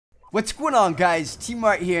What's going on, guys?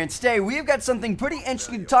 T-Mart here, and today we've got something pretty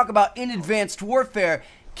interesting to talk about in Advanced Warfare.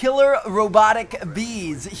 Killer robotic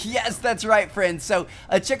bees. Yes, that's right, friends. So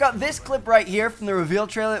check out this clip right here from the reveal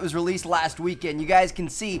trailer that was released last weekend. You guys can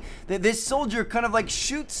see that this soldier kind of like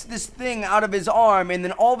shoots this thing out of his arm, and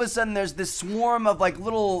then all of a sudden there's this swarm of like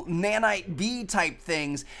little nanite bee type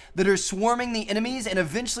things that are swarming the enemies and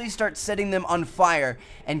eventually start setting them on fire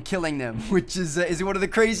and killing them, which is one of the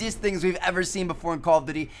craziest things we've ever seen before in Call of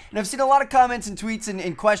Duty. And I've seen a lot of comments and tweets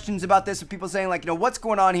and questions about this, of people saying like, what's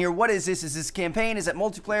going on here? What is this? Is this campaign? Is it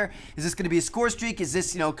multiplayer? Is this going to be a score streak? Is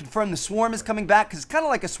this, confirm the swarm is coming back? Because it's kind of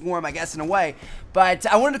like a swarm, I guess, in a way. But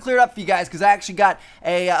I wanted to clear it up for you guys because I actually got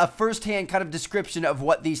a first-hand kind of description of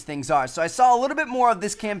what these things are. So I saw a little bit more of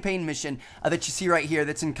this campaign mission that you see right here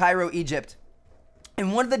that's in Cairo, Egypt.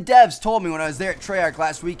 And one of the devs told me when I was there at Treyarch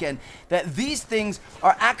last weekend that these things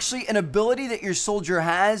are actually an ability that your soldier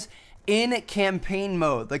has in campaign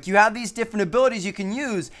mode. Like, you have these different abilities you can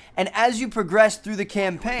use, and as you progress through the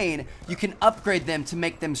campaign, you can upgrade them to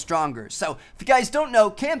make them stronger. So if you guys don't know,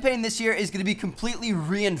 campaign this year is going to be completely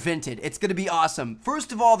reinvented. It's going to be awesome.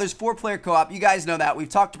 First of all, there's 4-player co-op. You guys know that. We've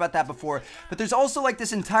talked about that before. But there's also like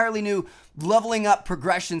this entirely new leveling up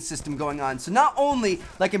progression system going on. So not only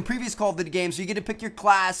like in previous Call of Duty games, you get to pick your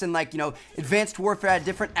class, and like, Advanced Warfare had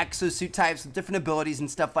different exosuit types with different abilities and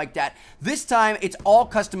stuff like that. This time it's all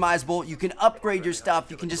customizable. You can upgrade your stuff.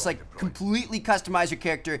 You can just like completely customize your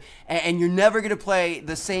character, and you're never gonna play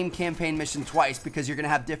the same campaign mission twice because you're gonna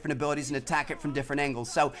have different abilities and attack it from different angles.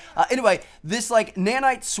 So anyway, this like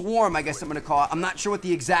nanite swarm, I guess I'm gonna call it, I'm not sure what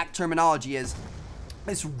the exact terminology is,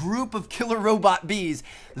 this group of killer robot bees,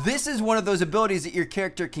 this is one of those abilities that your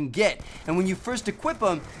character can get. And when you first equip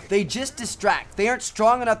them, they just distract. They aren't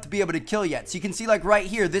strong enough to be able to kill yet. So you can see like right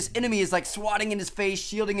here, this enemy is like swatting in his face,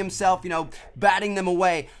 shielding himself, batting them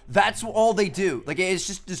away. That's all they do. Like, it's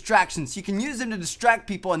just distractions. So you can use them to distract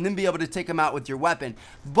people and then be able to take them out with your weapon.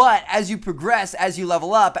 But as you progress, as you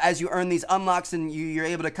level up, as you earn these unlocks, and you're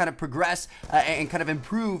able to kind of progress and kind of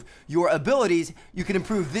improve your abilities, you can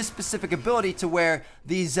improve this specific ability to where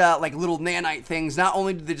these like little nanite things, not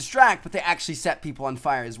only do they distract, but they actually set people on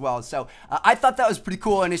fire as well. So I thought that was pretty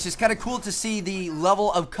cool, and it's just kind of cool to see the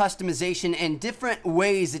level of customization and different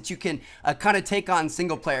ways that you can kind of take on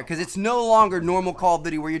single player, because it's no longer normal Call of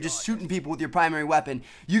Duty where you're just shooting people with your primary weapon.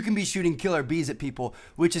 You can be shooting killer bees at people,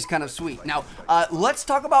 which is kind of sweet. Now let's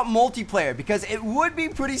talk about multiplayer, because it would be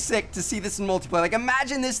pretty sick to see this in multiplayer. Like,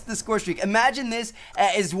 imagine this, the score streak. Imagine this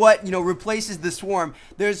is what replaces the swarm.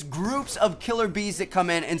 There's groups of killer bees that come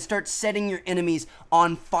in and start setting your enemies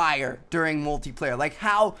on fire during multiplayer. Like,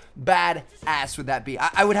 how badass would that be?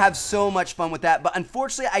 I would have so much fun with that, but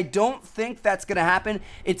unfortunately I don't think that's gonna happen.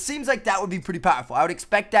 It seems like that would be pretty powerful. I would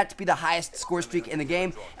expect that to be the highest score streak in the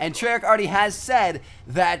game, and Treyarch already has said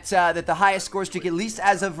that that the highest score streak, at least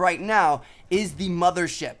as of right now, is the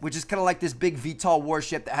Mothership, which is kind of like this big VTOL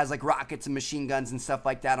warship that has like rockets and machine guns and stuff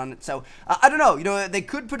like that on it. So I don't know, they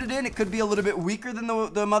could put it in. It could be a little bit weaker than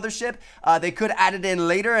the Mothership. They could add it in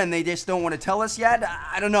later, and they just don't want to tell us yet.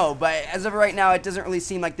 I don't know, but as of right now, it doesn't really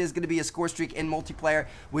seem like there's going to be a score streak in multiplayer,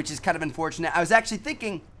 which is kind of unfortunate. I was actually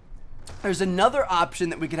thinking there's another option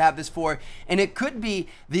that we could have this for, and it could be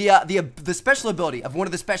the special ability of one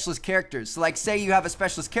of the specialist characters. So like, say you have a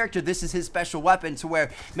specialist character, this is his special weapon, to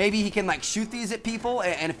where maybe he can like shoot these at people,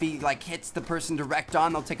 and if he like hits the person direct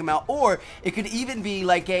on, they'll take him out. Or it could even be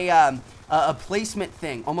like a placement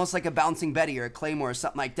thing, almost like a bouncing Betty or a Claymore or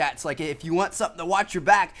something like that. So like, if you want something to watch your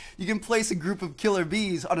back, you can place a group of killer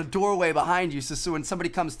bees on a doorway behind you, so when somebody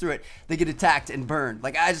comes through it, they get attacked and burned.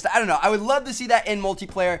 Like, I don't know, I would love to see that in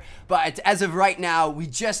multiplayer, but as of right now, we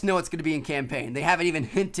just know it's going to be in campaign. They haven't even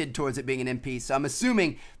hinted towards it being an MP, so I'm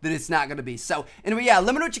assuming that it's not going to be. So anyway, yeah,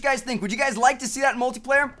 let me know what you guys think. Would you guys like to see that in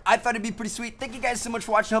multiplayer? I thought it'd be pretty sweet. Thank you guys so much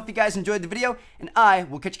for watching. Hope you guys enjoyed the video, and I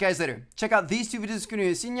will catch you guys later. Check out these 2 videos if you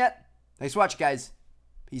haven't seen yet. Thanks for watching, guys.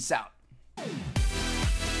 Peace out.